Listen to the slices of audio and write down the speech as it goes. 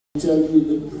tell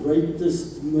you the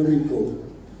greatest miracle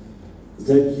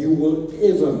that you will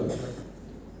ever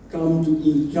come to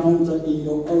encounter in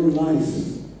your own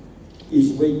life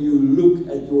is when you look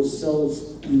at yourself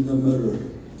in the mirror.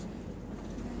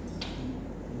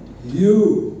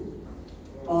 You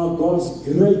are God's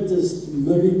greatest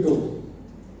miracle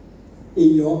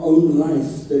in your own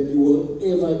life that you will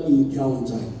ever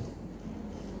encounter.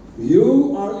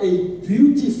 You are a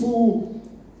beautiful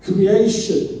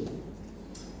creation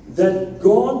that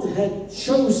God had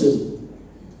chosen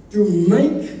to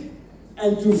make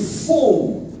and to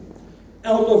form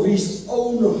out of His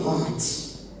own heart.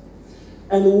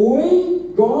 And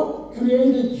when God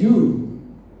created you,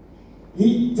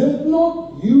 He did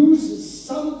not use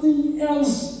something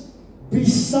else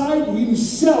beside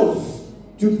Himself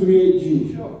to create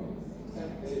you.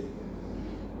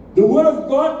 The Word of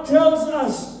God tells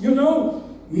us,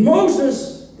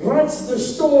 Moses writes the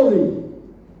story.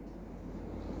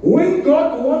 When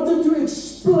God wanted to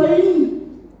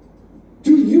explain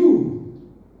to you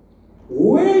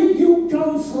where you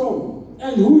come from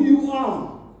and who you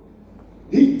are,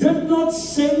 He did not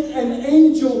send an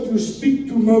angel to speak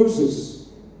to Moses.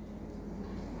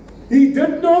 He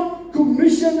did not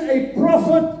commission a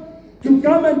prophet to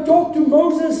come and talk to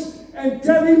Moses and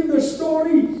tell him the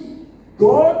story.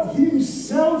 God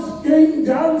Himself came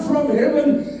down from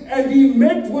heaven and He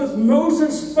met with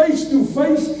Moses face to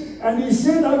face. And He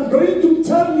said, I'm going to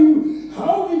tell you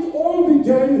how it all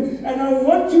began, and I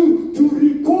want you to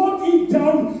record it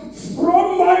down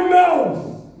from my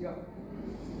mouth.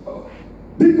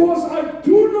 Because I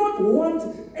do not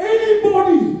want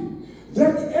anybody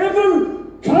that ever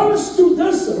comes to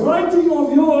this writing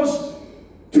of yours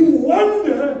to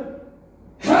wonder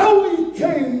how it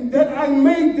came that I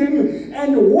made them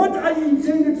and what I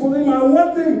intended for them. I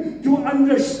want them to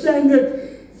understand it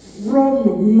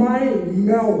from my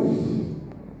mouth.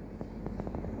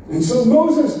 And so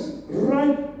Moses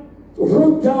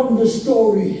wrote down the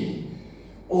story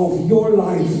of your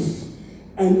life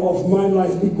and of my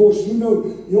life, because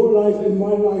your life and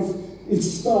my life, it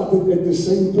started at the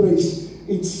same place.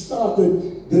 It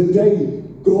started the day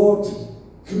God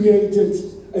created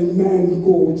a man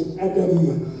called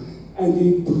Adam, and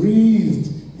He breathed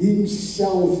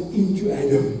Himself into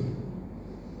Adam.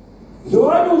 The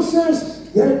Bible says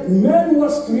that man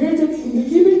was created in the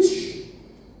image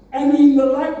and in the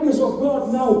likeness of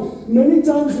God. Now, many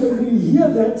times when we hear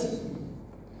that,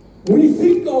 we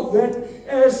think of that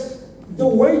as the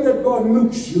way that God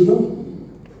looks,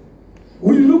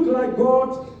 We look like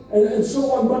God and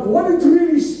so on. But what it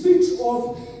really speaks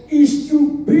of is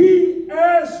to be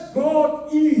as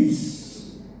God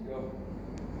is.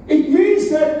 It means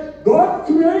that God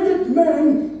created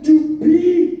man to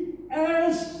be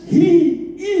as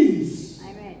He is.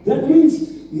 Amen. That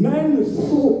means man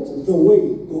thought the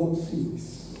way God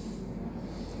thinks.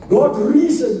 God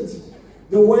reasoned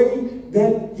the way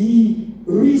that He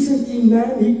reasoned in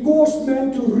man. He caused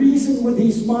man to reason with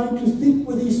his mind, to think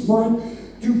with his mind,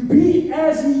 to be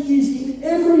as he is in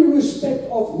every respect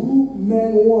of who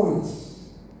man was.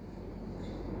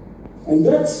 And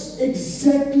that's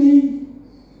exactly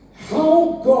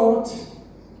how God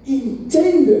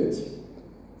intended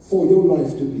for your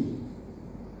life to be.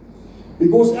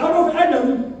 Because out of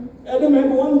Adam had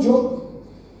one job.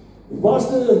 The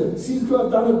pastor seemed to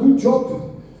have done a good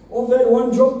job of that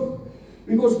one job.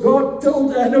 Because God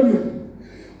told Adam,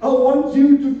 I want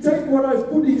you to take what I've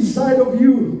put inside of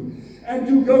you and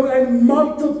to go and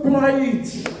multiply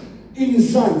it in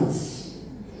sons.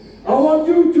 I want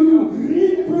you to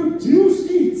reproduce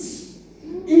it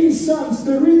in sons.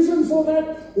 The reason for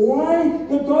that, why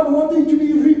did God want it to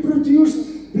be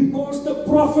reproduced? Because the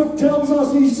prophet tells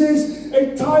us, he says,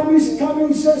 a time is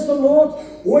coming, says the Lord,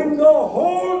 when the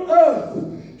whole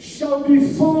earth shall be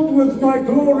filled with my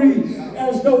glory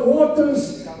as the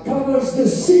waters covers the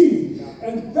sea.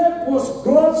 And that was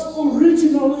God's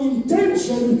original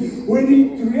intention when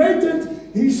He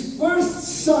created His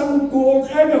first son called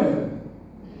Adam.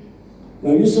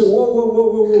 Now you say,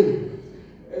 whoa.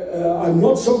 I'm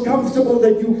not so comfortable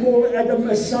that you call Adam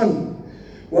a son.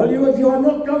 Well, if you are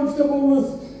not comfortable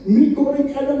with me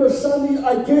calling Adam a son,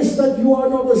 I guess that you are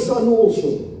not a son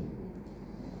also.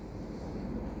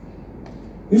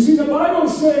 You see, the Bible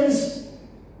says,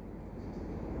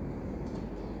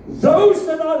 those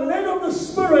that are led of the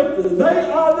Spirit,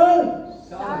 they are the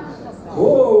sons of God.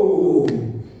 Oh,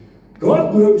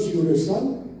 God knows you're a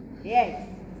son. Yes.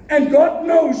 And God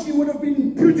knows you would have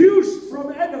been produced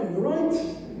from Adam, right?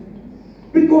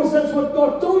 Because that's what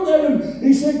God told Adam.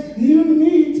 He said,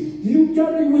 you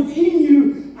carry within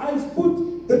you, I've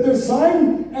put the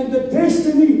design and the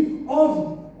destiny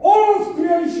of all of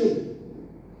creation.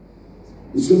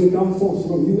 It's going to come forth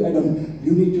from you, Adam.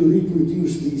 You need to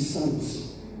reproduce these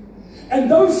sons. And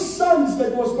those sons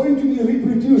that was going to be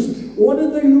reproduced, what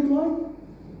did they look like?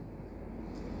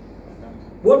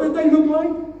 What did they look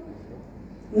like?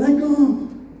 Like God.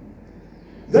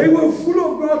 They were full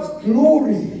of God's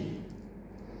glory.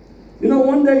 You know,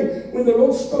 one day when the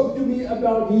Lord spoke to me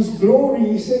about His glory,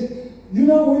 He said, you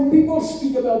know, when people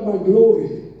speak about my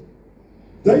glory,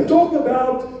 they talk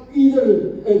about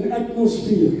either an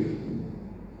atmosphere,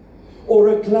 or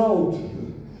a cloud,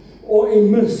 or a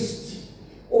mist,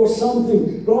 or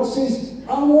something. God says,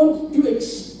 I want to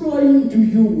explain to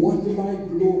you what my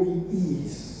glory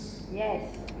is. Yes.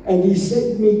 And He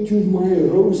sent me to my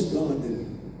rose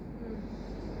garden.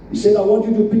 He said, I want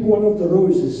you to pick one of the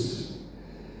roses.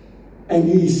 And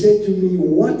He said to me,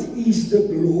 what is the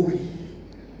glory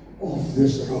of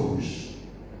this rose?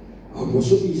 Oh, it was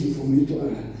so easy for me to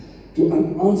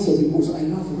answer because I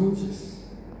love roses.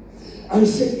 I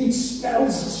said, it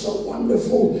smells so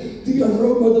wonderful, the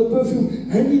aroma, the perfume,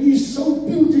 and it is so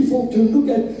beautiful to look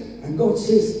at. And God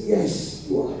says, yes,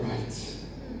 you are right.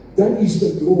 That is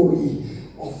the glory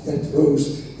of that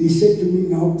rose. He said to me,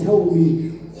 now tell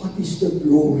me, what is the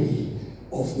glory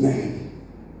of man?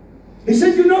 He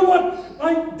said, you know what?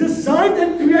 I designed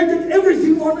and created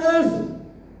everything on earth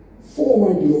for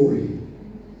my glory.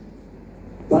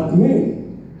 But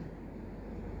man,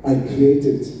 I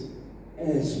created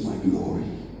as my glory.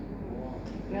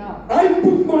 Yeah. I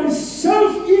put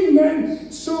myself in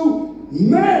man so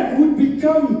man would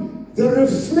become the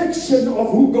reflection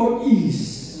of who God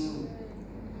is.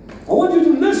 I want you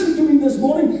to listen to me this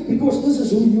morning because this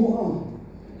is who you are.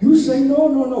 You say,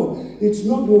 no, it's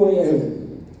not who I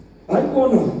am. I'm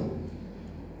gonna.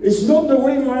 It's not the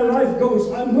way my life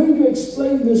goes. I'm going to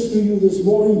explain this to you this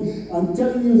morning. I'm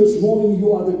telling you this morning,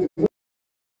 you are the greatest.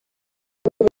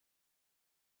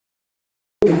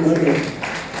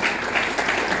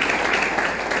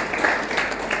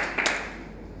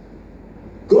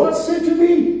 God said to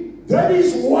me, that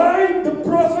is why the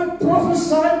prophet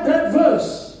prophesied that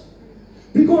verse.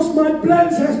 Because my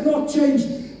plans has not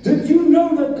changed. Did you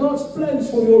know that God's plans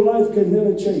for your life can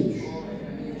never change?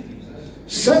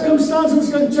 Circumstances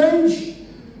can change,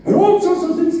 and all sorts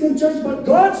of things can change, but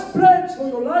God's plans for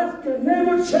your life can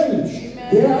never change.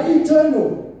 Amen. They are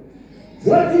eternal.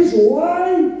 That is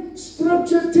why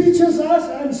Scripture teaches us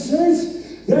and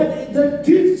says that the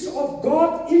gifts of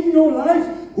God in your life,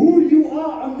 who you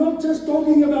are, I'm not just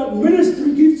talking about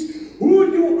ministry gifts,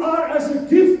 who you are as a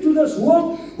gift to this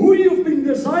world, who you've been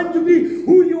designed to be,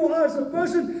 who you are as a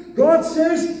person, God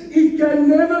says it can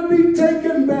never be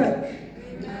taken back.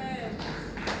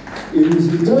 It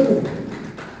is eternal.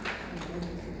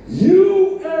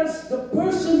 You as the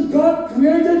person God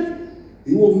created,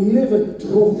 He will never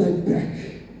draw that back.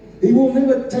 He will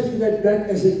never take that back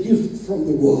as a gift from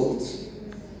the world.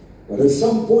 But at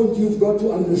some point you've got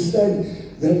to understand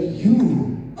that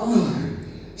you are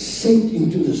sent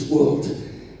into this world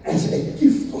as a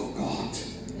gift of God.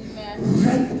 Amen.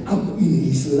 Wrapped up in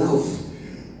His love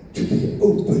to be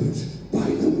opened by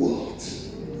the world.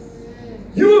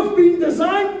 You have been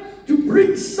designed to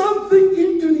bring something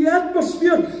into the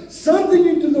atmosphere, something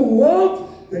into the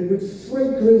world that would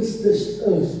fragrance this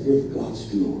earth with God's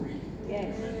glory.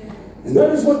 Yes. And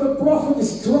that is what the prophet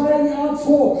is crying out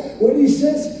for when he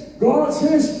says, God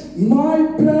says,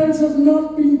 my plans have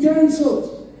not been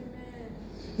cancelled.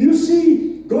 You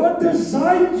see, God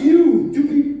designed you to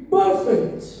be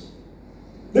perfect.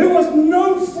 There was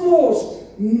no flaws,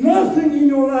 nothing in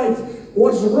your life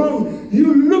was wrong.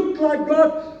 You looked like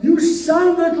God, you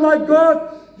sounded like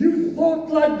God, you thought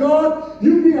like God,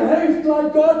 you behaved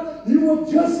like God, you were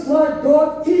just like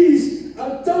God is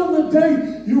until the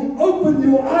day you opened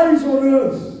your eyes on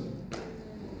earth.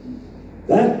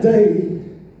 That day,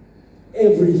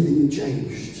 everything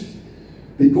changed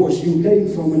because you came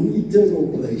from an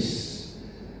eternal place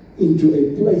into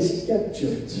a place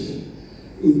captured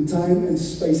in time and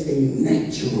space, a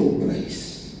natural place.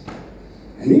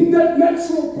 And in that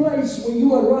natural place where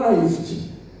you arrived,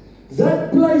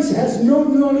 that place has no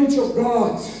knowledge of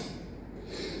God.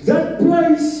 That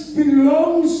place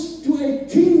belongs to a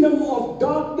kingdom of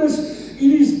darkness. It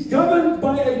is governed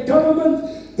by a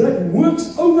government that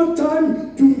works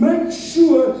overtime to make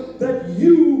sure that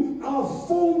you are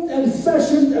formed and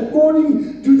fashioned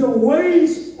according to the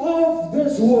ways of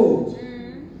this world.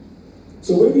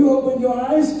 So when you open your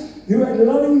eyes, you had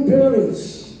loving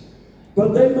parents,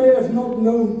 but they may have not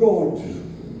known God.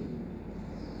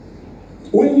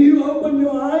 When you open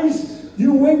your eyes,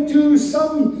 you went to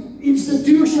some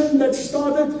institution that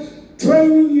started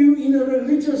training you in a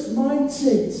religious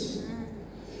mindset.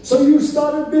 So you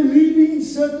started believing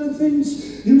certain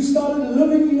things. You started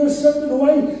living in a certain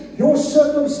way. Your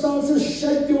circumstances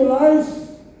shaped your life.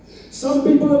 Some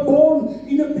people are born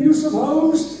in abusive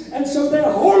homes, and so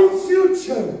their whole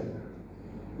future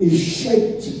is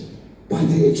shaped by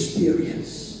their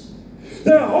experience.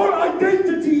 Their whole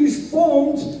identity is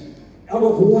formed out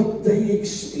of what they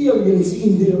experience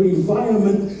in their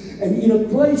environment and in a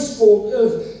place called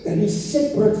earth that is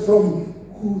separate from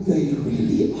who they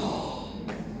really are.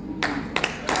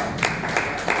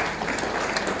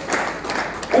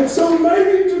 And so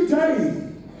maybe today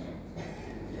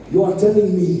you are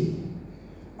telling me,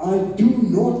 I do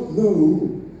not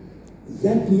know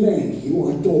that man you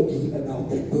are talking about,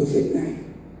 that perfect man.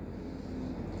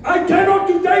 I cannot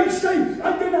today say,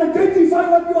 I can identify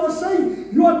what you are saying.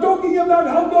 You are talking about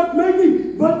how God made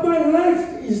me, but my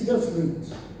life is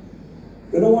different.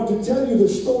 And I want to tell you the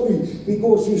story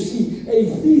because you see,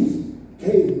 a thief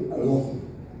came along.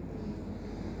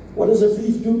 What does a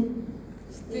thief do?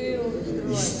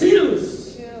 He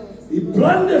steals. He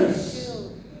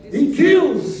plunders. He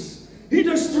kills. He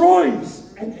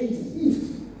destroys. And a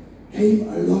thief came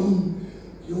along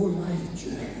your life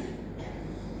journey.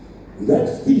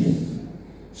 That thief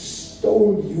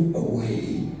stole you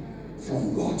away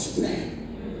from God's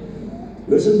plan.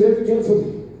 Listen very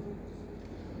carefully.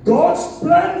 God's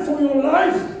plan for your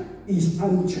life is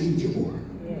unchangeable.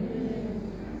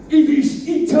 It is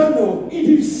eternal. It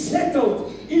is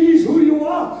settled. It is who you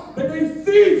are. But a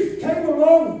thief came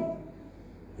along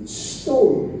and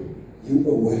stole you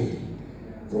away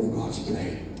from God's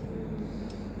plan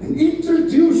and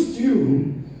introduced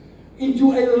you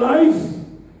into a life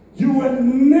you were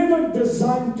never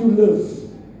designed to live,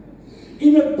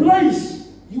 in a place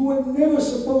you were never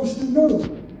supposed to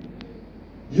know.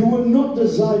 You were not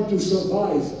designed to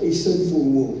survive a sinful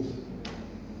world.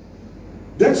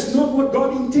 That's not what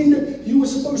God intended. You were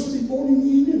supposed to be born in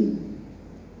Eden.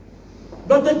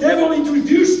 But the devil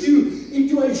introduced you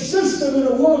into a system in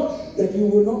a world that you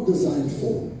were not designed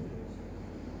for.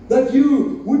 That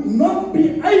you would not be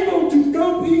able to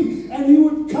cope in, and he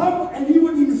would come and he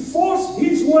would enforce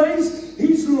his ways,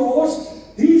 his laws,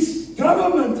 his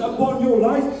government upon your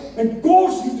life and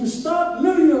cause you to start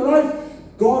living a life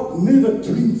God never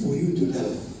dreamed for you to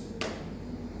live.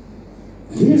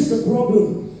 And here's the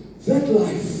problem. That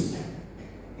life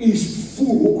is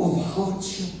full of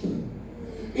hardship.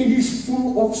 It is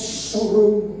full of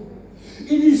sorrow.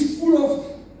 It is full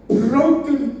of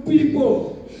broken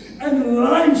people and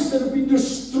lives that have been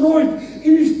destroyed. It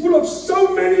is full of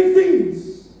so many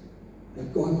things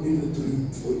that God never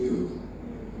dreamed for you.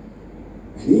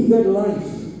 And in that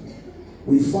life,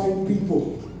 we find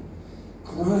people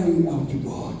crying out to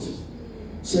God,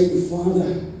 saying,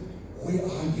 Father, where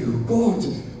are you? God,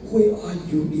 where are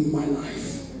you in my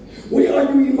life? Where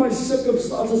are you in my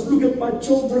circumstances? Look at my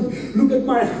children. Look at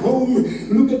my home.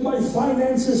 Look at my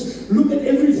finances. Look at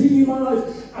everything in my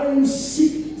life. I am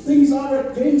sick. Things are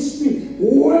against me.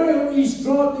 Where is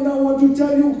God? And I want to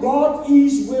tell you, God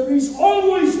is where He's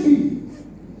always been.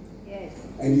 Yes.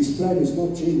 And His plan is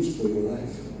not changed for your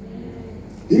life.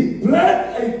 He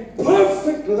planned a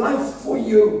perfect life for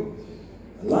you.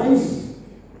 A life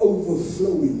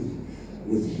overflowing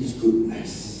with His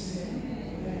goodness.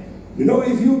 You know,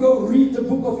 if you go read the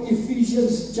book of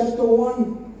Ephesians chapter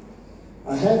 1,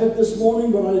 I have it this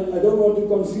morning, but I don't want to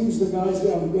confuse the guys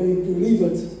there. I'm going to leave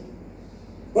it.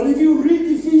 But if you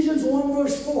read Ephesians 1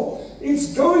 verse 4,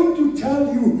 it's going to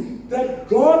tell you that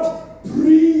God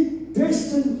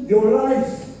predestined your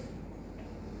life.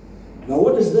 Now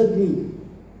what does that mean?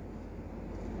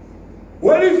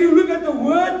 Well, if you look at the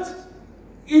word,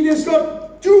 it has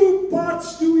got two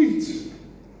parts to it.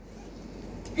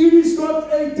 It has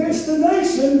got a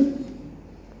destination,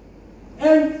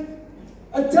 and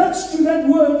attached to that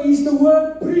word is the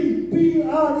word pre,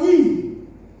 P-R-E,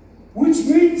 which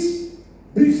means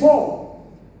before.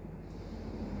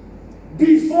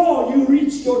 Before you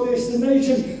reach your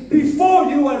destination, before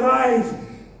you arrive,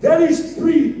 that is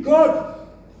pre. God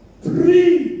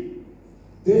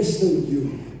predestined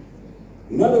you.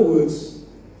 In other words,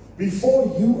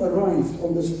 before you arrived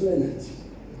on this planet,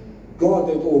 God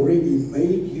had already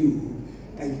made you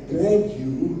and planned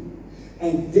you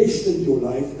and destined your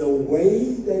life the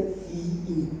way that He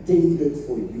intended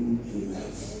for you to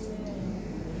live.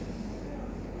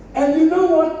 And you know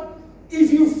what?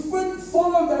 If you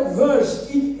follow that verse,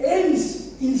 it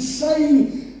ends in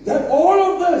saying that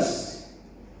all of this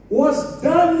was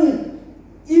done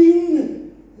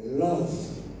in love.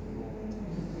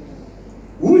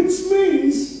 Which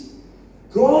means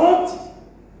God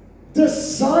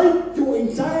designed your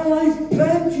entire life,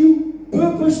 planned you,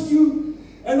 purposed you,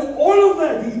 and all of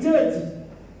that He did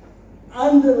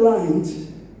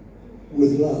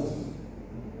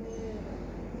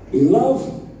In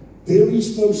love, there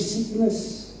is no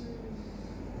sickness.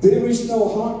 There is no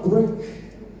heartbreak.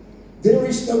 There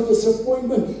is no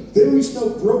disappointment. There is no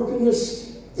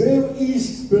brokenness. There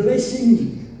is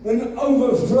blessing and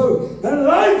overflow. And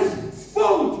life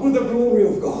filled with the glory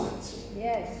of God.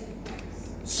 Yes.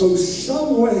 So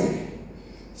somewhere,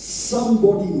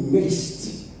 somebody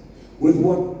messed with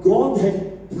what God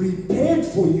had prepared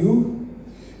for you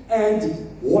and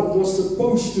what was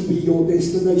supposed to be your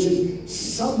destination.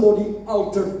 Somebody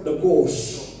altered the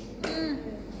course.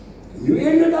 You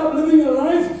ended up living a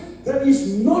life that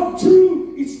is not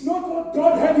true. It's not what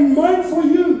God had in mind for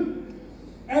you.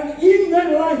 And in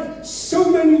that life,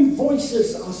 so many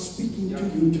voices are speaking to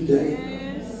you today.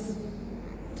 Yes.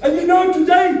 And you know,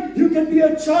 today, you can be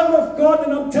a child of God,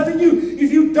 and I'm telling you,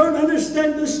 if you don't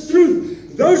understand this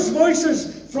truth, those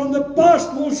voices from the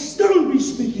past will still be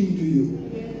speaking to you.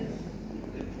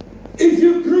 If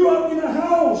you grew up in a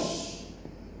house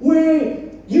where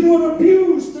you were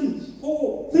abused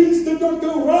or things did not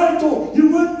go right or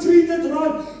you weren't treated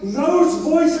right, those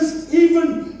voices,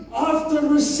 even after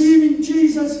receiving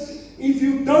Jesus, if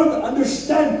you don't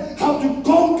understand how to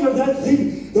conquer that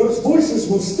thing, those voices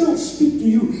will still speak to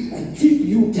you and keep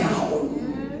you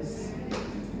down. Yes.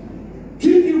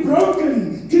 Keep you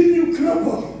broken, keep you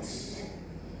crippled.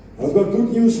 I've got good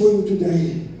news for you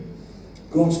today.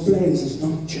 God's plans has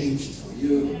not changed for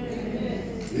you.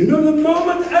 You know, the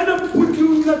moment Adam put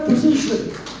you in that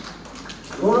position,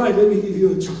 all right, let me give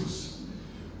you a chance.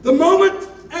 The moment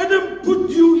Adam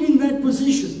put you in that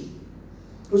position,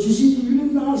 because you see, you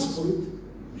didn't ask for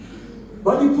it,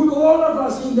 but he put all of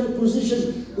us in that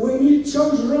position. When he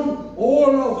chose wrong,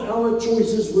 all of our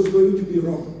choices were going to be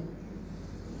wrong.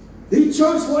 He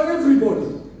chose for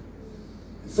everybody.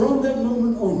 From that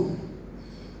moment on,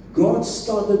 God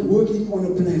started working on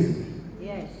a plan.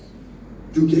 Yes.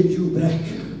 To get you back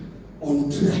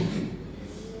on track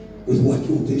with what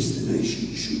your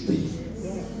destination should be.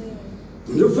 Yes.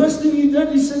 And the first thing he did,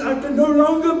 he said, I can no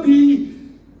longer be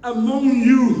among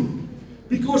you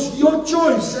because your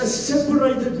choice has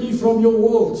separated me from your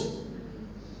world.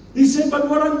 He said, but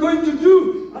what I'm going to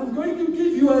do, I'm going to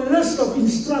give you a list of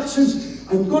instructions.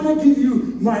 I'm going to give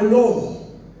you my law.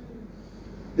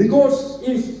 Because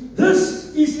if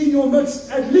this is in your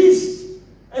midst, at least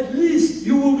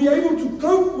you will be able to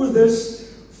cope with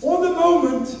this for the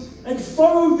moment and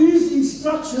follow these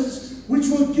instructions, which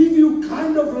will give you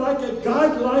kind of like a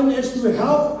guideline as to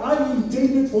how I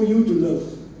intended for you to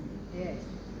live. Yes.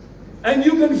 And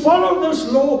you can follow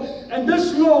this law, and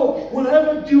this law will have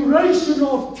a duration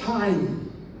of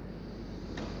time.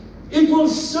 It will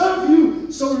serve you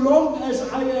so long as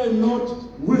I am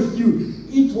not with you.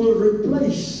 It will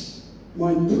replace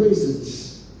my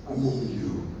presence among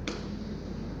you.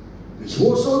 And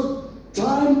so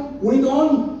time went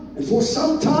on, and for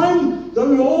some time the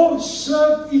law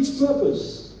served its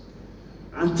purpose.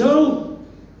 Until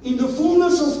in the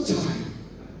fullness of time,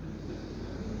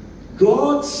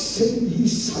 God sent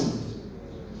his Son,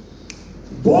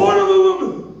 born of a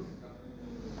woman.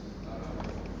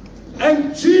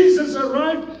 And Jesus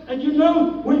arrived, and you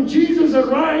know, when Jesus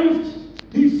arrived,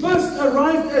 he first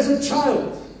arrived as a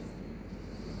child.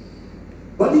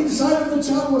 But inside of the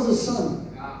child was a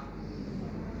son.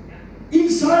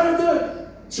 Inside of the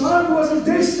child was a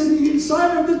destiny.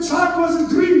 Inside of the child was a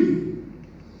dream.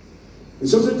 And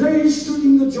so the day he stood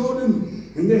in the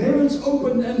Jordan, and the heavens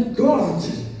opened, and God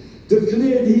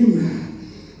declared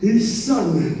him his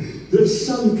son. The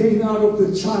son came out of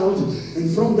the child,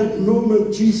 and from that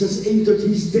moment Jesus entered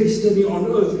his destiny on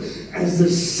earth as the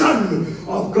Son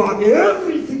of God.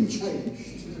 Everything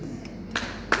changed.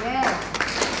 Yes.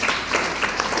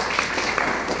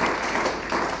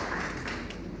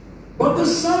 But the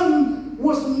Son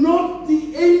was not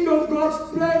the end of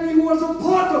God's plan. He was a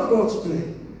part of God's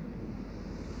plan.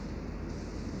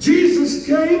 Jesus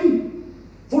came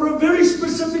for a very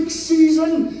specific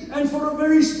season and for a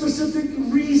very specific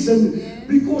reason,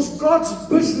 because God's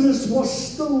business was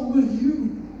still with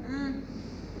you.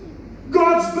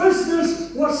 God's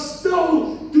business was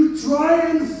still to try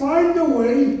and find a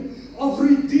way of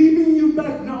redeeming you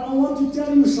back. Now I want to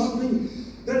tell you something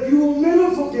that you will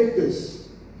never forget this.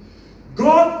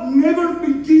 God never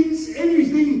begins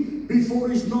anything before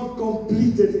he's not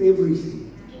completed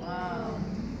everything. Wow.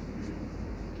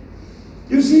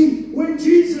 You see, when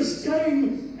Jesus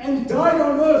came and died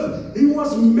on earth, he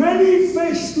was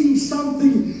manifesting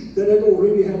something that had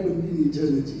already happened in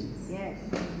eternity. Yes.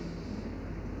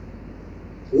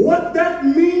 What that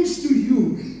means to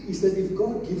you is that if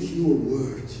God gives you a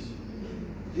word,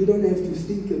 you don't have to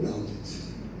think about it.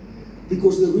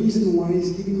 Because the reason why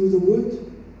he's giving you the word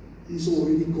is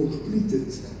already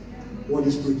completed what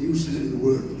is producing in the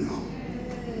world now.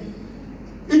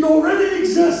 It already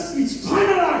exists. It's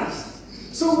finalized.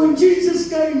 So when Jesus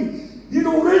came, He'd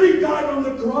already died on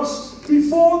the cross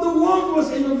before the world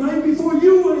was ever made, before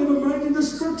you were ever made. And the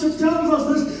Scripture tells us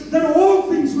this, that all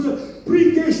things were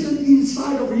predestined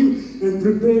inside of Him and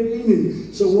prepared in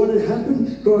Him. So what had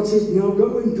happened? God said, now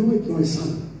go and do it, my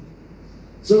son.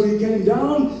 So He came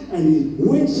down and He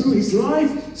went through His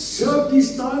life, served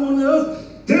His time on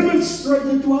earth,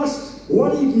 demonstrated to us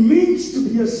what it means to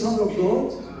be a son of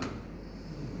God.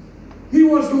 He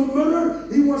was your mirror.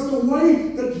 He was the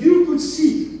way that you could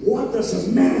see what does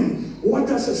a man, what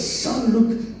does a son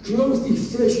look clothed in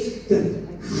flesh that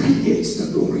radiates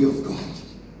the glory of God.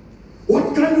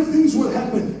 What kind of things will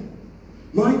happen?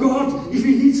 My God, if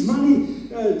he needs money,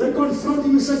 they confront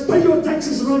him and say, pay your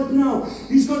taxes right now.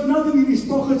 He's got nothing in his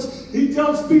pockets. He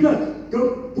tells Peter,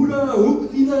 go put a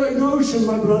hook in the ocean,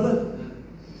 my brother.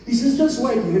 He says, just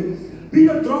wait, man.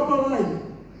 Peter, drop a line.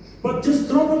 But just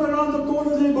drop it around the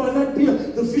corner there by that pier.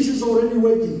 The fish is already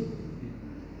waiting.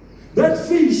 That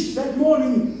fish, that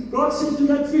morning, God said to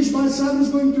that fish, my son is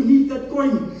going to need that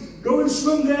coin. Go and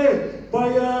swim there by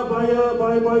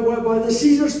the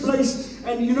Caesar's place.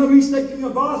 And you know he's taking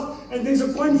a bath and there's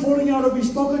a coin falling out of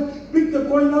his pocket. Pick the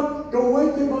coin up, go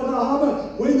wait there by the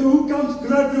harbor. When the hook comes,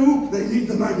 grab the hook. They need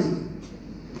the money.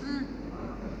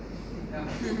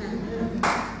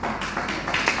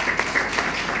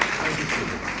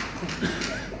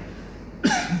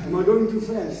 Am I going too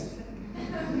fast?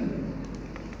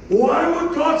 Why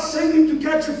would God send him to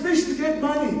catch a fish to get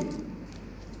money?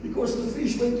 Because the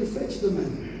fish went to fetch the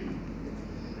money.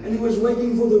 And he was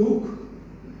waiting for the hook.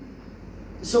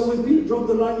 So when Peter dropped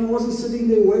the line, he wasn't sitting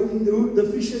there waiting. The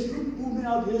fish said, look, pull me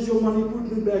out, here's your money,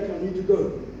 put me back, I need to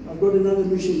go. I've got another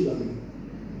mission done.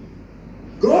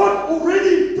 God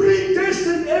already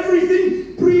predestined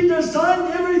everything,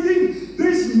 predesigned everything.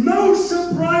 There's no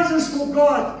surprises for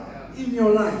God in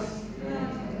your life.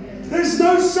 There's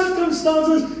no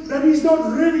circumstances that He's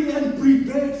not ready and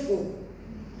prepared for.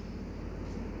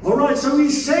 Alright, so He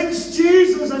sends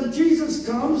Jesus, and Jesus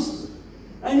comes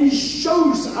and He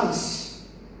shows us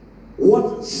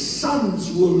what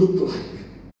sons will look like.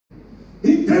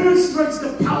 He demonstrates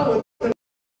the power.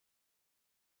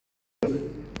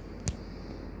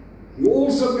 He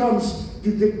also comes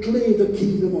to declare the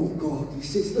kingdom of God. He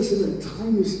says, listen, the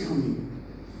time is coming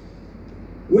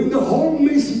when the whole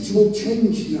message will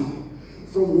change now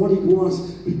from what it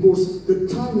was, because the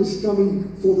time is coming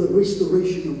for the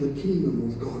restoration of the kingdom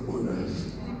of God on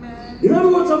earth. Amen. In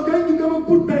other words, I'm going to come and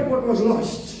put back what was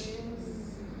lost.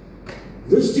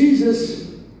 This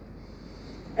Jesus,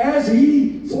 as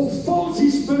He fulfills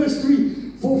His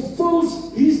ministry,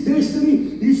 fulfills His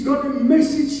destiny, He's got a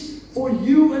message for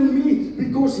you and me,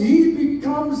 because He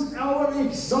becomes our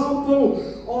example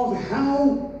of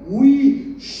how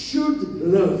we should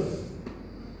live.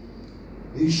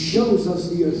 He shows us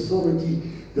the authority,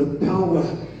 the power,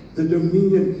 the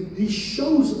dominion. He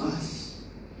shows us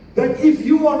that if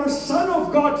you are a son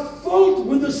of God, filled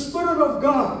with the Spirit of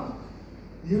God,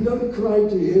 you don't cry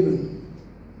to heaven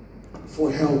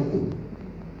for help. I'm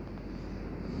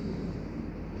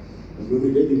going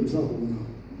to get in trouble now.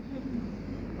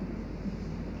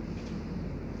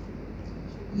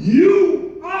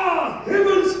 You are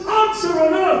heaven's answer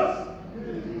on earth.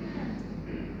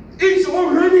 It's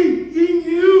already in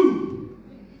you.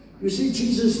 You see,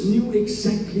 Jesus knew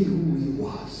exactly who He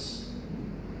was.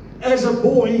 As a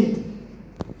boy,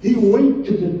 He went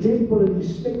to the temple and He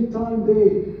spent time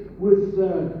there with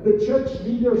the church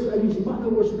leaders, and His mother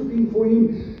was looking for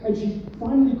Him, and she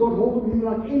finally got hold of Him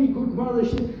like any good mother.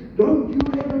 She said, don't you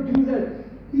ever do that.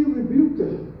 He rebuked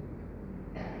her.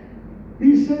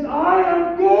 He said, I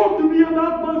am called to be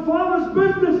about my Father's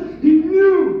business. He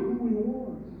knew who He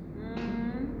was.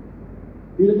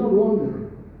 He did not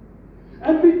wander.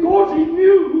 And because He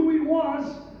knew who He was,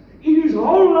 in His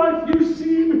whole life you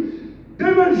see Him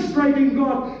demonstrating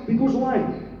God. Because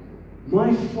why?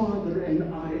 My Father and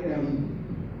I am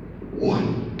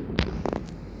one.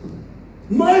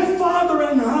 My Father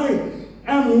and I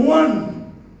am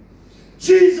one.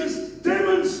 Jesus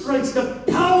demonstrates the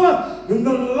power and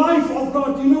the life of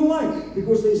God. You know why?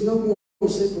 Because there's no more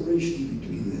separation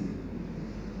between them.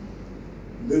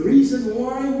 The reason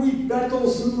why we battle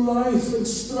through life and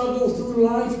struggle through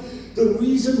life, the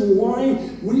reason why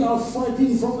we are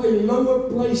fighting from a lower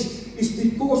place, is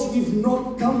because we've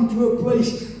not come to a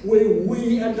place where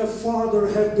we and the Father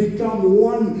have become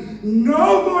one.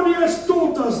 Nobody has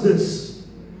taught us this.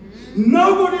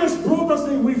 Nobody has brought us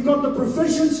there. We've got the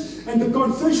professions and the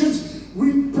confessions.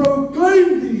 We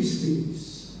proclaim these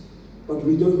things, but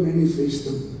we don't manifest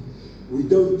them. we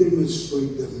don't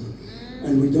demonstrate them,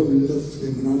 and we don't live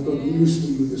them. And I've got news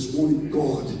for you this morning.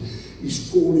 God is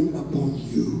calling upon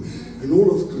you, and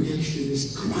all of creation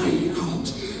is crying out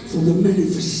for the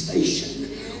manifestation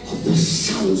of the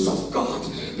sons of God,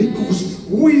 because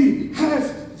we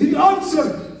have the answer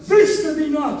vested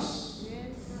in us.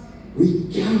 We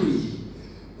carry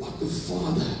what the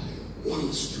Father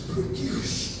wants to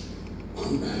produce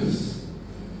on earth.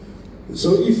 And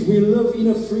so if we live in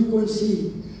a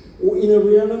frequency or in a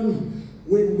realm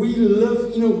where we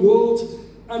live in a world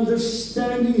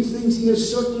understanding things in a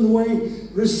certain way,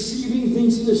 receiving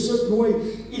things in a certain way,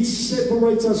 it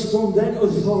separates us from that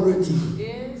authority.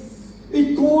 Yes.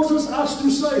 It causes us to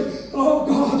say, oh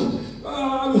God,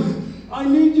 I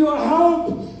need your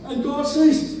help. And God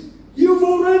says, you've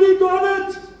already got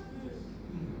it.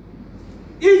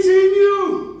 It's in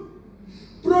you.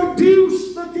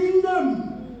 Produce the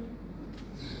kingdom.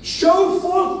 Show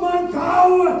forth my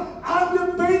power.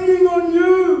 I'm depending on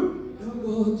you.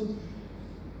 Oh God.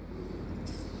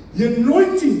 The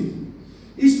anointing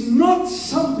is not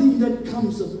something that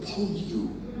comes upon you.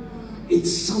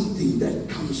 It's something that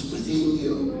comes within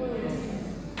you.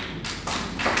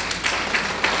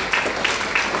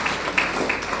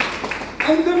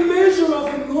 And the measure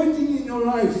of anointing in your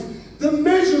life, the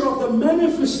measure of the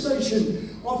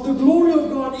manifestation of the glory of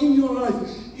God in your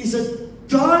life is a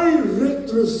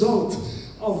direct result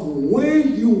of where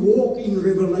you walk in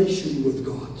revelation with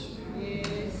God.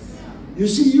 Yes. You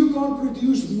see, you can't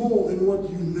produce more than what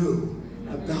you know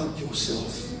about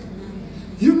yourself.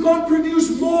 You can't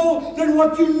produce more than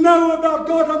what you know about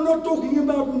God. I'm not talking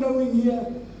about knowing here.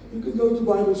 You can go to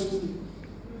Bible school.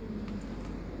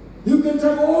 You can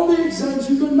take all the exams.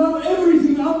 You can know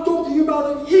everything. I'm talking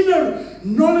about an inner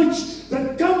knowledge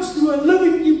that comes to a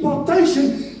living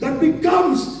impartation that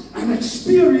becomes an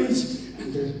experience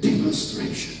and a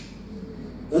demonstration.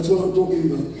 That's what I'm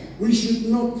talking about. We should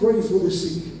not pray for the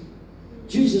sick.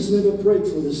 Jesus never prayed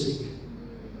for the sick.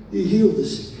 He healed the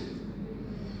sick.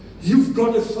 You've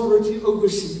got authority over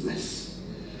sickness.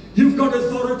 You've got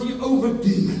authority over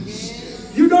demons.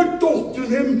 You don't talk to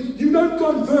them. You don't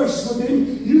converse with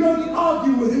them. You don't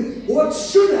argue with them. What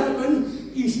should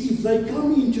happen is if they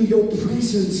come into your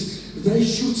presence, they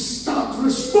should start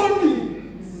responding.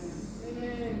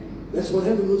 That's what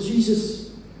happened with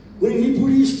Jesus. When he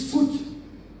put his foot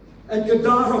at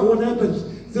Gadara, what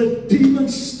happened? The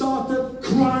demons started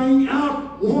crying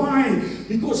out. Why?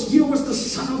 Because here was the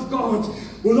Son of God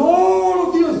with all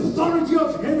of the authority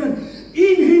of heaven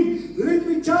in him. Let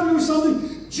me tell you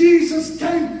something. Jesus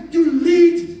came to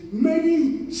lead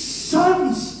many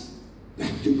sons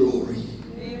back to glory.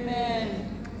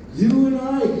 Amen. You and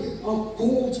I are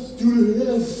called to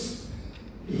live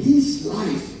his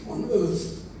life on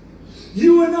earth.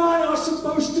 You and I are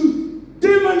supposed to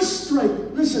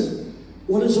demonstrate. Listen,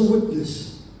 what is a witness?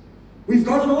 We've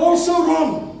got it all so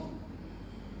wrong.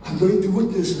 I'm going to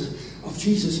witness of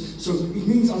Jesus. So it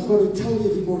means I've got to tell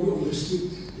everybody on the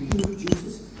street, do you know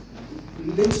Jesus?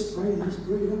 Let's pray. Do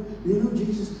you know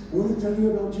Jesus? I want to tell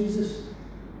you about Jesus.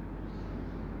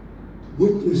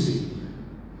 Witnessing,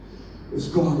 as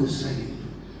God is saying,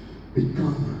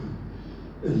 become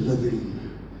a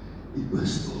living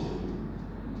epistle.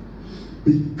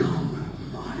 Become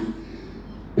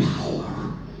my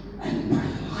power and my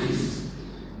life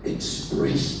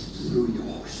expressed through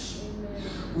yours.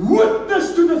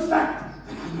 Witness to the fact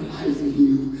that I'm alive in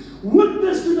you.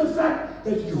 Witness to the fact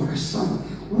that you're a son.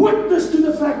 Witness to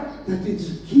the fact that it's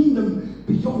a kingdom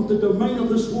beyond the domain of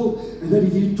this world, and that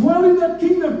if you dwell in that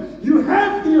kingdom, you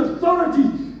have the authority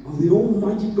of the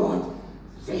Almighty God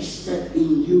vested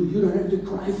in you. You don't have to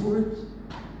cry for it.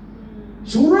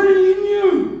 It's already in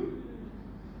you.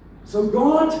 So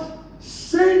God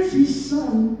sent his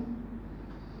Son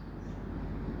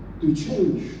to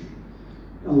change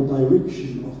our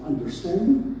direction of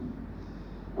understanding,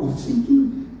 of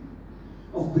thinking,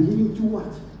 of believing to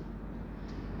what?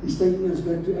 He's taking us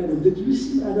back to Adam. Did you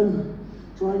see Adam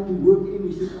trying to work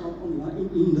anything out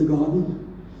in the garden?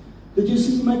 Did you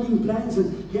see him making plans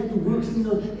and he had to work things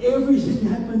out? Everything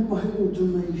happened by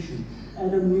automation.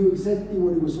 Adam knew exactly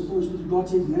what he was supposed to do. God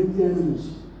said, name the animals.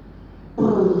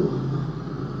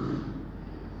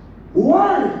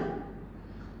 Why?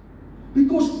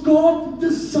 Because God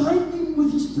designed him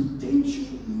with his potential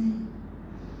in him.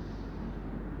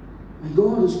 And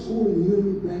God is calling you and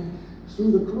me back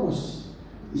through the cross.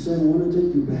 He said, I want to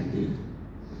take you back there.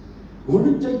 I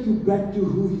want to take you back to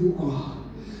who you are.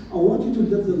 I want you to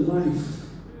live the life.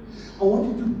 I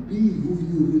want you to be who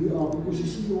you really are. Because you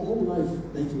see, your whole life,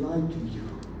 they've lied to you.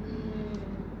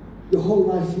 Your whole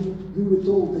life, you were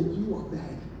told that you are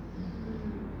bad.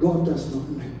 God does not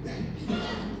make bad people.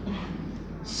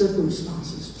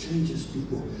 Circumstances changes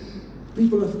people.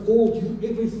 People have called you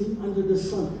everything under the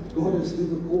sun. God has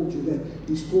never called you that.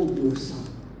 He's called you a son.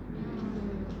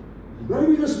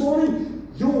 Maybe this morning,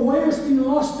 your way has been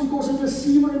lost because a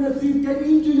deceiver and a thief came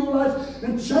into your life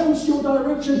and changed your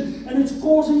direction, and it's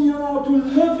causing you now to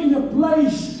live in a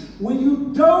place where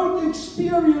you don't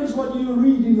experience what you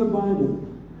read in the Bible.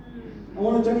 I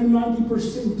want to tell you,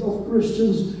 90% of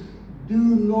Christians do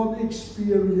not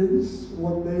experience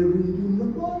what they read in the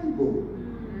Bible.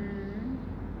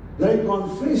 They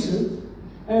confess it,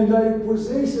 and they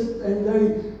possess it, and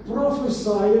they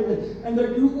prophesy it, and they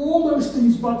do all those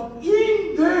things, but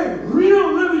in their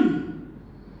real living,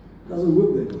 it doesn't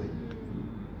work that way.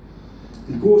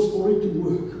 Because for it to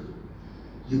work,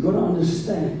 you've got to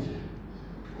understand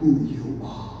who you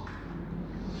are.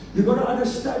 You've got to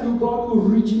understand who God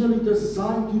originally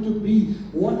designed you to be,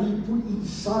 what He put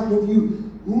inside of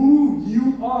you, who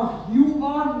you are. You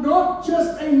are not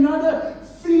just another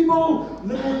feeble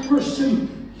little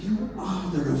Christian. You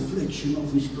are the reflection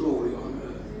of His glory on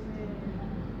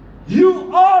earth.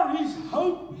 You are His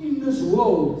hope in this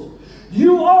world.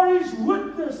 You are His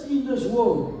witness in this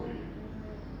world.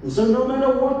 And so no matter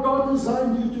what God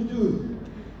designed you to do,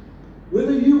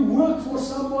 whether you work for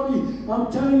somebody, I'm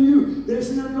telling you, there's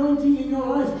an anointing in your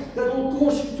life that will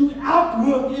cause you to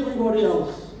outwork everybody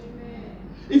else. Amen.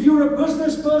 If you're a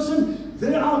business person,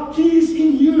 there are keys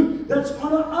in you that's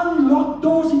going to unlock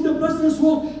doors in the business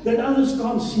world that others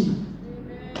can't see.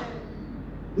 Amen.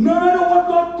 No matter what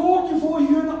God called you for,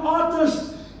 you're an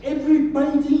artist. Every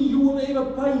painting you will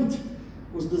ever paint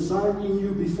was designed in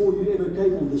you before you ever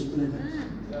came on this planet.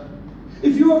 Yeah.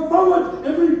 If you're a poet,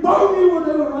 every poem you will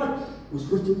ever write was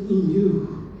written in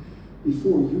you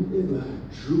before you ever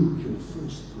drew your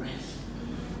first breath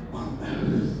on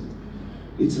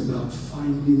earth. It's about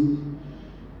finding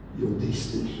your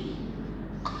destiny.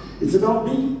 It's about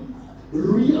being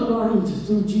realigned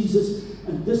through Jesus.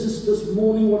 And this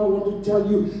morning what I want to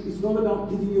tell you, it's not about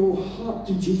giving your heart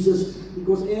to Jesus,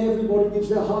 because everybody gives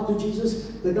their heart to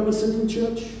Jesus. They come and sit in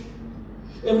church.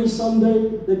 Every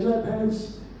Sunday, they clap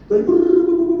hands. They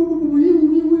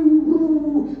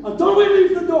until we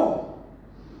leave the door.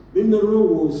 Then the real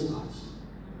war starts.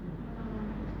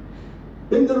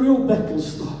 Then the real battle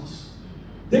starts.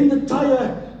 Then the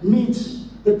tire meets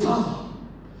the tar.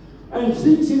 And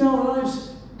things in our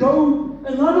lives go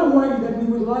another way than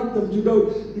we would like them to go,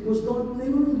 because God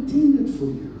never intended for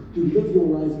you to live your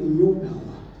life in your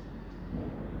power.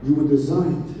 You were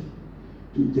designed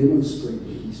to demonstrate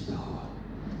His power.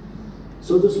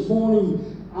 So this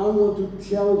morning, I want to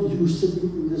tell you, sitting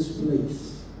in this place,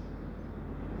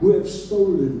 who have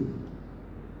stolen,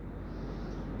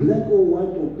 black or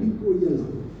white or pink or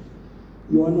yellow,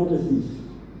 you are not a thief.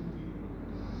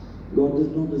 God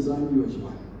did not design you as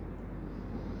one.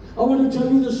 I want to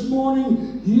tell you this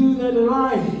morning, you that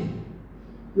lie,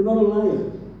 you're not a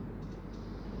liar.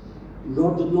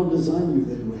 God did not design you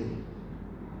that way.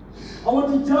 I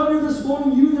want to tell you this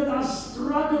morning, you that are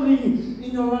struggling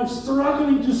in your life,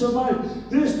 struggling to survive.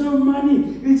 There's no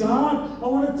money, it's hard. I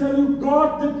want to tell you,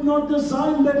 God did not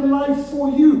design that life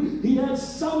for you. He has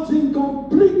something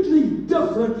completely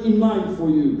different in mind for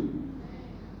you.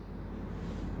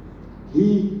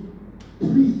 He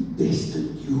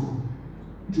predestined you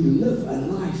to live a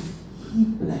life He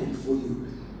planned for you,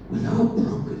 without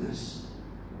brokenness,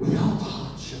 without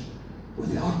hardship,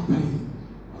 without pain.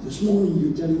 This morning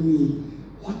you're telling me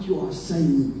what you are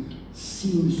saying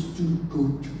seems too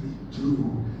good to be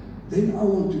true. Then I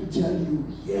want to tell you,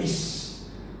 yes,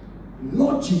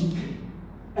 logic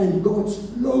and God's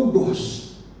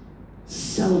logos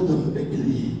seldom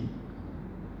agree.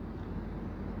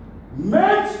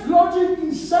 Man's logic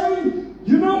is saying,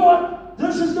 you know what,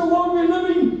 this is the world we're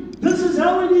living, this is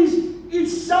how it is. It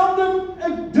seldom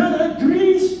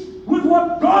agrees with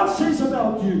what God says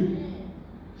about you.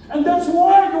 And that's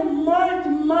why your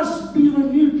mind must be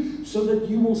renewed, so that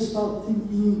you will start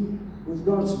thinking with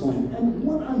God's mind. And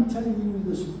what I'm telling you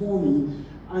this morning,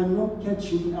 I'm not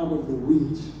catching out of the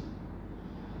wind.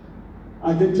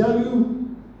 I can tell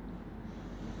you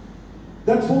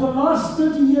that for the last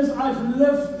 30 years, I've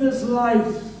lived this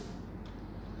life.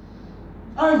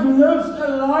 I've lived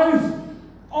a life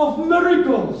of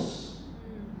miracles.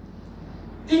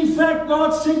 In fact,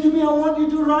 God said to me, I want you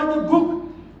to write a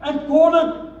book and call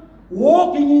it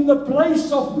Walking in the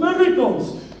Place of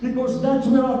Miracles, because that's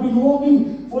where I've been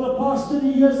walking for the past 30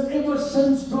 years, ever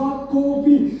since God called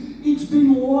me. It's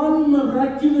been one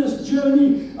miraculous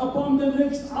journey upon the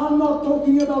next. I'm not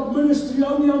talking about ministry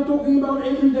only, I'm talking about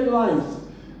everyday life.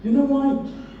 You know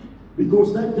why?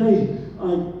 Because that day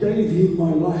I gave Him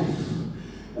my life.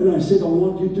 And I said, I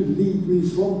want you to lead me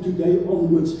from today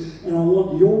onwards. And I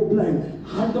want your plan.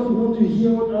 I don't want to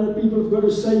hear what other people have got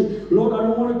to say. Lord, I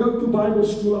don't want to go to Bible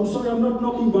school. I'm sorry, I'm not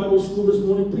knocking Bible school this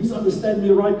morning. Please understand me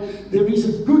right. There is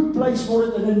a good place for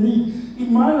it and a need.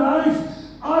 In my life,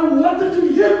 I wanted to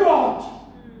hear God.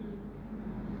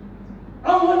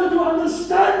 I wanted to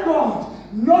understand God.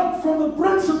 Not from the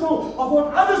principle of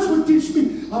what others would teach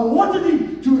me. I wanted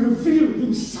Him to reveal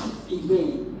Himself in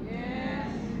me.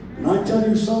 And I tell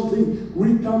you something,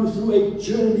 we come through a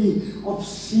journey of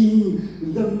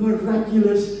seeing the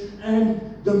miraculous and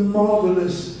the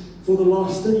marvelous for the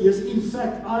last 30 years. In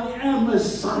fact, I am a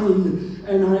sign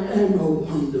and I am a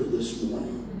wonder this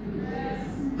morning.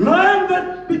 And I am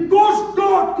that because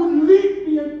God could lead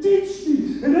me and teach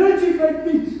me and educate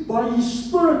me by His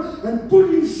Spirit and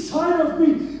put inside of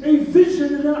me a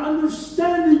vision and an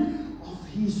understanding of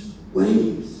His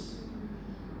ways.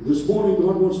 This morning,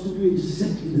 God wants to do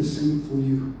exactly the same for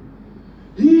you.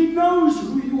 He knows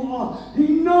who you are. He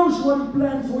knows what He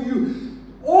planned for you.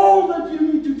 All that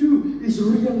you need to do is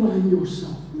realign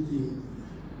yourself with Him.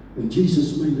 And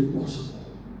Jesus made it possible.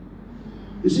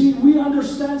 You see, we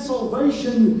understand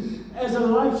salvation as a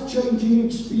life-changing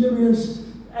experience,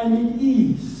 and it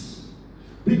is.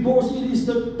 Because it is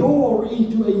the door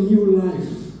into a new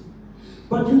life.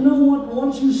 But you know what?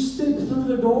 Once you step through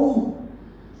the door,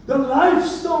 the life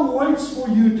still waits for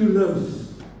you to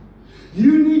live.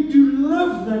 You need to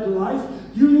live that life.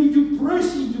 You need to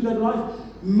press into that life.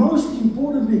 Most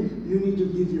importantly, you need to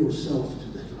give yourself to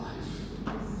that life.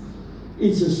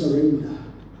 It's a surrender.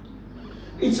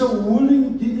 It's a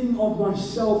willing giving of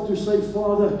myself to say,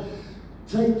 Father,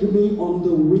 take me on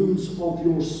the wings of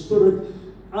your Spirit.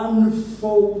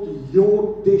 Unfold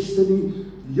your destiny,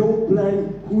 your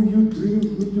plan, who you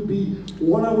dreamed me to be,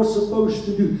 what I was supposed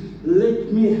to do.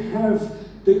 Let me have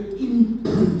the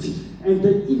imprint and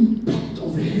the impact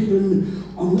of heaven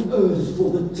on earth for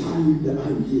the time that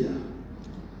I'm here.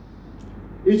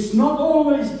 It's not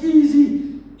always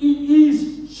easy. It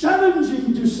is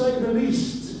challenging, to say the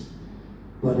least.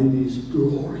 But it is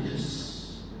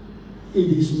glorious. It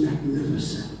is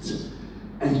magnificent.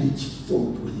 And it's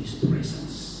filled with His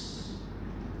presence.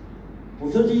 For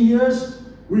 30 years,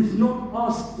 we've not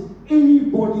asked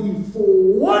anybody for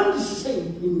 1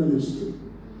 cent in ministry.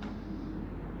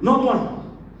 Not one.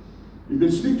 You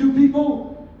can speak to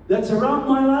people that's around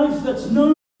my life, that's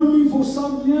known me for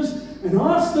some years, and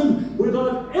ask them whether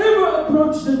I've ever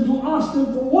approached them to ask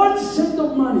them for 1 cent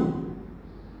of money.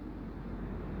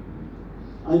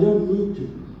 I don't need to.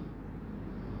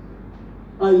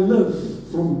 I live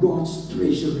from God's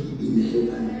treasury in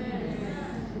heaven.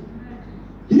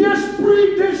 He has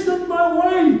predestined my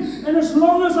way, and as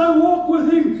long as I walk with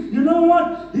Him, you know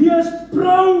what? He has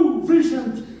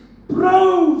provisioned,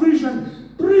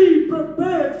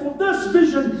 pre-prepared for this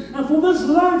vision and for this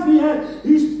life He had.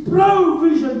 His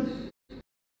provision.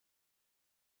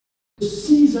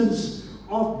 Seasons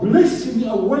of blessing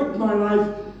await my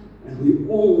life, and we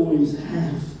always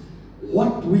have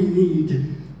what we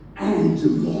need and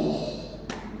more.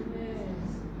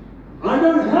 I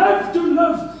don't have to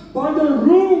live by the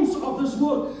rules of this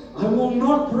world. I will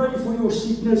not pray for your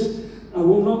sickness. I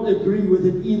will not agree with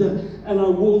it either. And I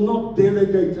will not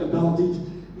delegate about it.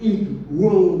 It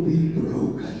will be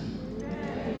broken.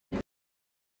 It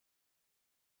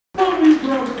will be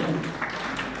broken.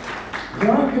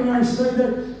 Why can I say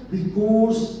that?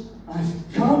 Because I've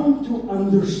come to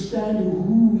understand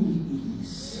who He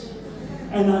is.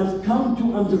 And I've come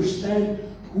to understand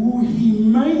who He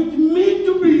made me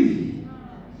to be.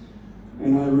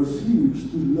 And I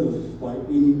refuse to live by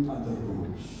any other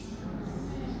rules.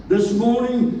 This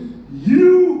morning,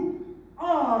 you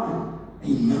are a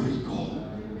miracle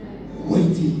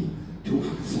waiting to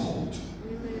unfold.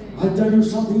 I tell you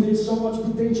something, there's so much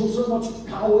potential, so much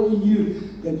power in you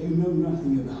that you know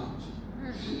nothing about.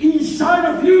 Inside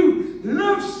of you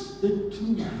lives the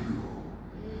true you.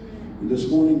 And this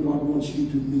morning, God wants you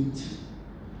to meet.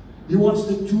 He wants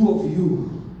the two of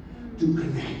you to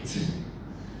connect.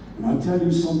 And I tell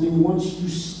you something, once you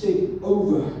step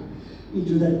over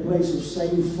into that place of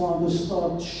saying, Father,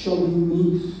 start showing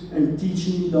me and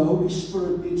teaching me, the Holy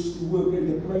Spirit gets to work,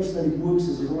 and the place that it works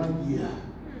is right here.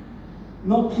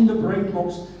 Not in the brain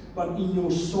box, but in your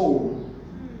soul.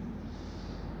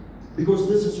 Because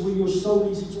this is where your soul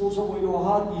is, it's also where your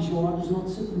heart is. Your heart is not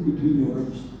sitting between your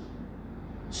ribs.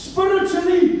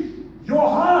 Spiritually, your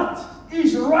heart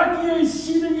is right here, it's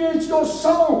sitting here, it's your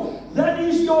soul. That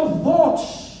is your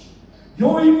thoughts,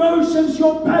 your emotions,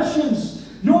 your passions,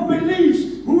 your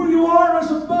beliefs, who you are as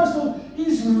a person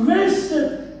is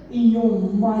vested in your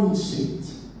mindset.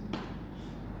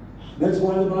 That's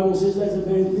why the Bible says, as a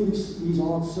man thinks his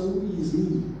heart so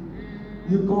easy,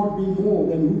 you can't be more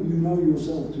than who you know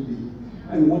yourself to be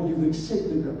and what you've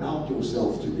accepted about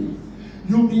yourself to be.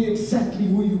 You'll be exactly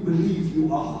who you believe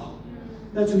you are.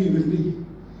 That's who you will be.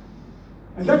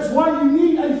 And that's why you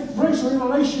need a fresh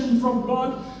revelation from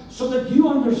God, so that you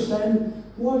understand,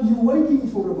 while you're waiting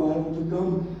for revival to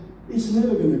come, it's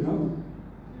never going to come.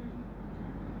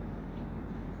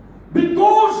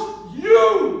 Because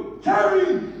you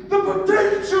carry the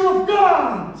potential of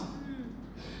God.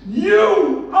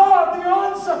 You are the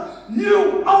answer.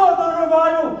 You are the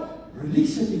revival.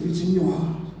 Release it if it's in your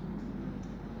heart.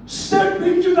 Step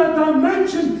into that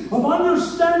dimension of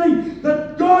understanding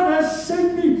that God has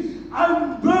sent me.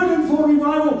 I'm burdened for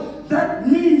revival. That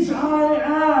means I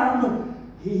am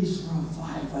His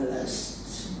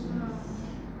revivalist.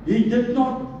 He did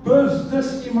not birth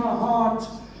this in my heart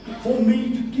for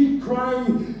me to keep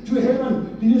crying to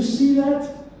heaven. Do you see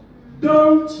that?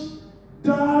 Don't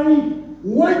die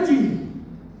waiting.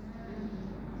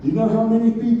 You know how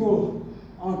many people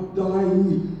are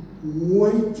dying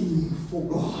waiting for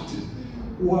God,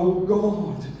 while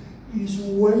God is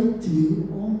waiting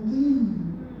on them.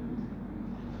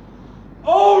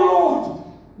 Oh Lord,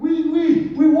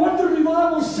 we want the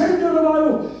revival, send the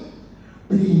revival.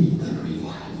 Be the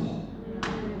revival.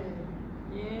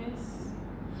 Yes.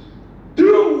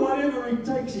 Do whatever it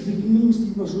takes. If it means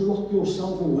you must lock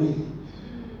yourself away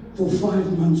for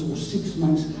 5 months or 6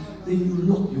 months, then you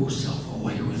lock yourself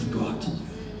away with God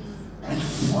and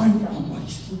find out what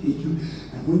He's put in you.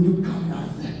 And when you come out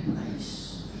of that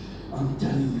place, I'm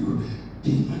telling you,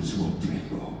 demons will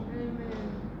tremble.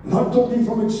 And I'm talking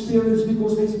from experience,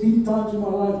 because there's been times in my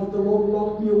life that the Lord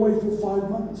locked me away for 5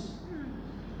 months.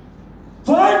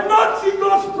 5 months in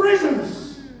God's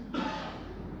presence.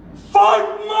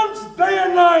 5 months, day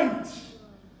and night.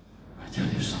 I tell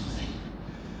you something.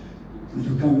 When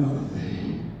you come out of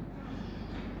there,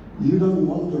 you don't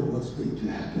wonder what's going to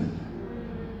happen.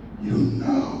 You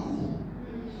know.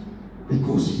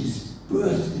 Because He's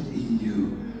birthed it in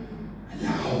you. And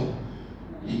now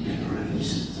He can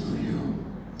release it through you.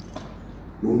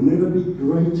 You'll never be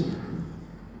greater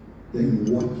than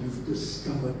what you've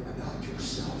discovered about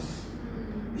yourself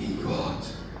in God.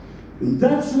 And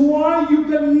that's why you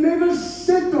can never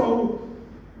settle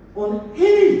on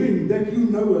anything that you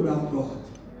know about God.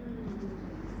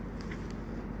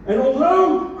 And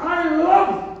although I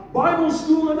love Bible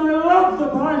school and I love the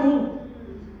Bible,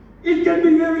 it can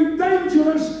be very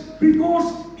dangerous,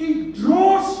 because it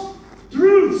draws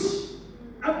truths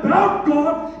about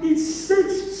God. It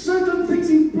sets certain things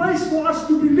in place for us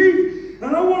to believe.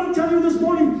 And I want to tell you this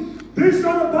morning, there's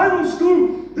not a Bible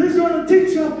school, there's not a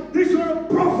teacher, there's not a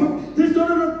prophet, there's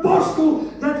not an apostle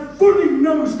that fully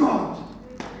knows God.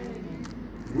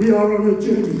 We are on a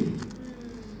journey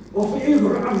of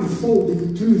ever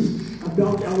unfolding truth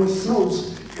about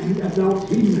ourselves and about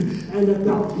Him and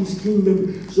about His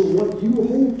kingdom. So what you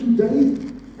hold today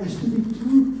as to be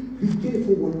true, be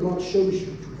careful what God shows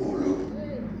you tomorrow.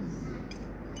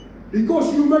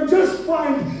 Because you may just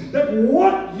find that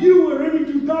what you were ready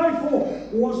to die for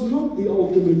was not the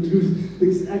ultimate truth.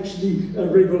 There's actually a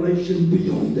revelation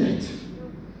beyond that.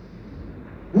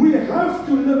 We have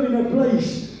to live in a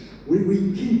place where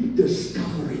we keep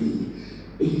discovering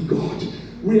in God.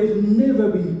 We have never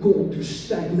been called to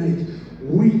stagnate.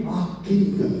 We are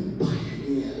kingdom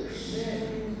pioneers.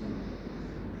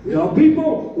 We are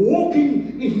people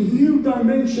walking in new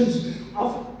dimensions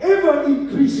of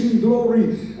ever-increasing glory,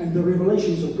 and the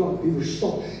revelations of God never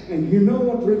stop. And you know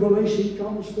what revelation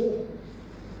comes for?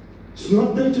 It's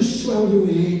not there to swell your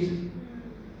head.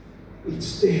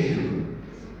 It's there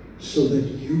so that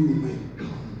you may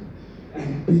come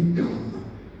and become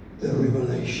the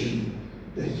revelation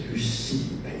that you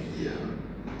see and hear.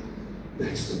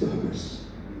 That's the purpose.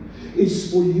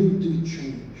 It's for you to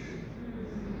change.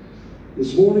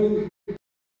 This morning,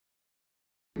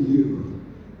 you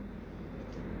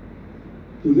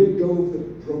to let go of the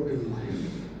broken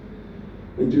life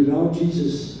and to allow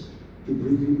Jesus to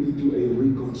bring you into a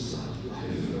reconciled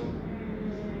life,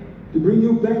 to bring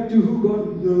you back to who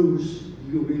God knows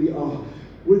you really are,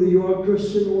 whether you are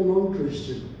Christian or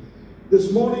non-Christian.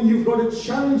 This morning you've got to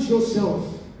challenge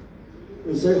yourself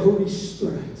and say, Holy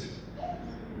Spirit,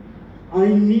 I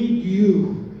need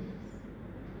you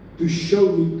to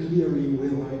show me clearly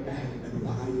where I am and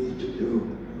what I need to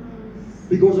do.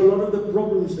 Because a lot of the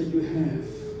problems that you have,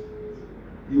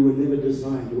 you were never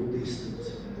designed or destined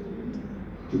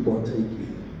to partake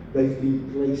in. They've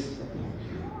been placed upon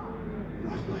you,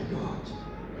 not by God.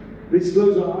 Let's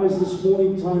close our eyes this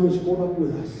morning. Time has caught up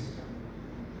with us.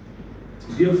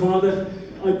 Dear Father,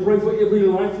 I pray for every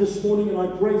life this morning, and I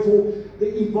pray for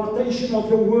the impartation of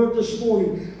your word this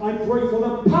morning. I pray for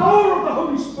the power of the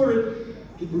Holy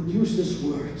Spirit to produce this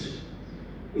word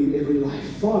in every life.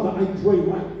 Father, I pray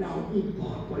right now,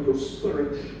 impart by your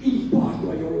Spirit, impart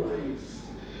by your life,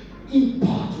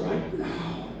 impart right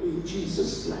now in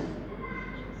Jesus' name.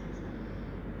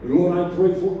 Lord, I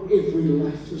pray for every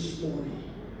life this morning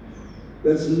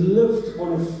that's lived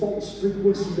on a false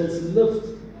frequency, that's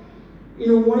lived in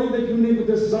a way that you never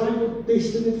designed or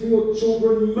destined for your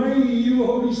children. May you,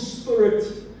 Holy Spirit,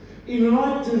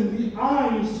 enlighten the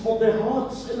eyes of their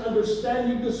hearts and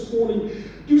understanding this morning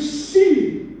to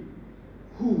see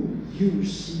who you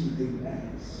see them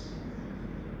as.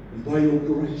 And by your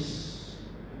grace,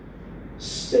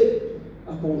 step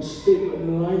upon step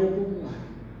and line upon line,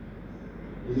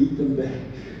 lead them back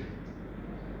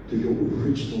to your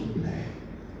original plan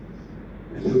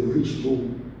and the original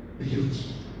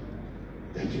beauty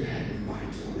that you had in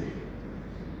mind for them.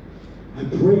 I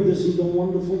pray this in the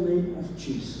wonderful name of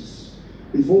Jesus.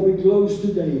 Before we close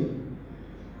today,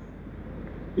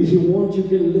 if you want, you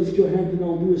can lift your hand and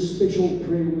I'll do a special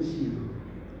prayer with you.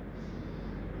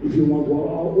 If you want, while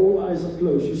all eyes are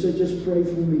closed, you say, just pray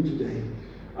for me today.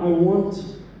 I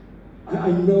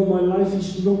know my life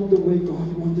is not the way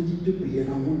God wanted it to be, and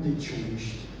I want it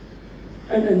changed.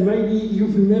 And maybe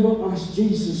you've never asked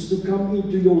Jesus to come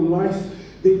into your life.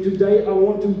 Then today I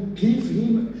want to give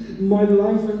him my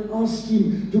life and ask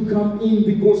him to come in,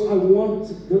 because I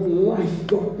want the life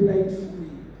God planned for me.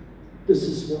 This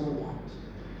is what I want.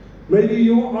 Maybe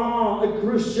you are a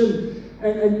Christian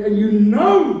and you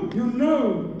know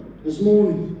this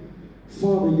morning,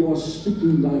 Father, you are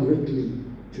speaking directly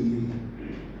to me.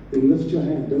 Then lift your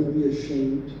hand. Don't be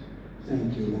ashamed.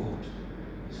 Thank you, Lord.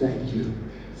 Thank you.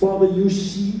 Father, you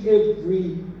see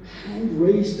every hand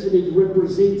raised, and it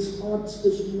represents hearts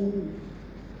this morning.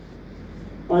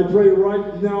 I pray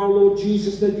right now, Lord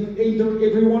Jesus, that you enter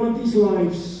every one of these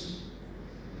lives.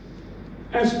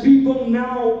 As people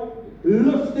now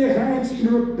lift their hands in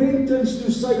repentance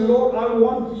to say, Lord, I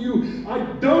want you. I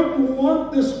don't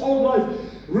want this old life.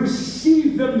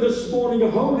 Receive them this morning.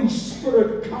 Holy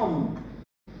Spirit, come.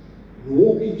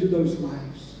 Walk into those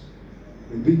lives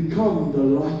and become the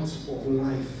light of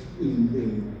life in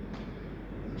them.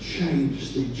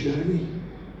 Change their journey.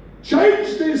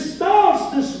 Change their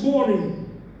stars this morning.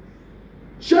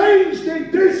 Change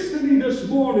their destiny this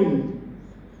morning.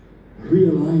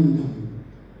 Realign them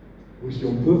with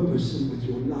your purpose and with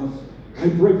your love. I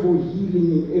pray for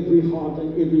healing in every heart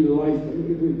and every life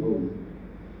and every home.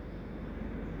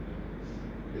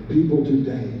 The people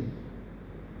today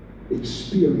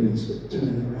experience a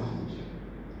turnaround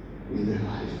in their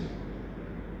life.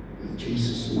 In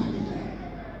Jesus' mighty name.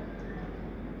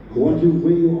 I want you,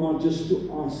 where you are, just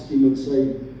to ask him and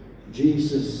say,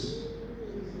 Jesus,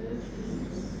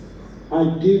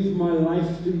 I give my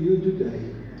life to you today.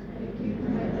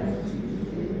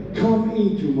 Come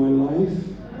into my life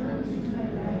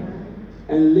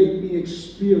and let me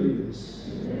experience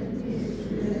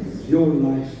your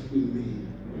life in me.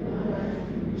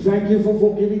 Thank you for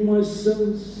forgiving my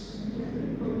sins.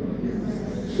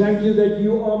 Thank you that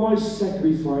you are my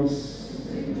sacrifice,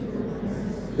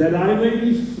 that I may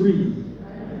be free.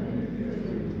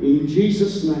 In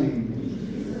Jesus' name.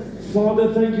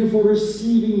 Father, thank you for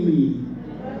receiving me.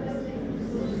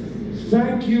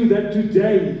 Thank you that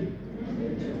today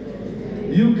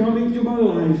you come into my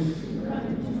life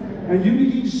and you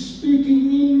begin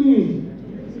speaking in me,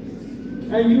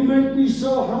 and you make me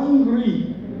so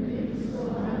hungry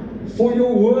for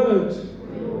your word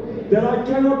that I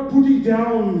cannot put it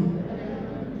down,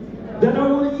 that I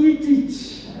will eat it.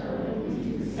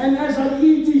 And as I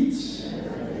eat it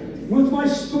with my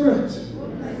spirit,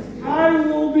 I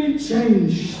will be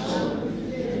changed,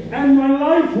 and my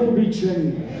life will be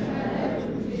changed.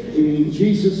 In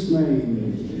Jesus' name,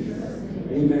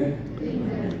 amen.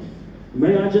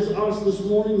 May I just ask this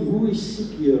morning, who is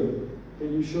sick here?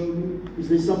 Can you show me? Is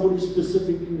there somebody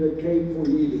specifically that came for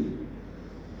healing?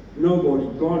 Nobody.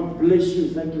 God bless you.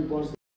 Thank you, Pastor.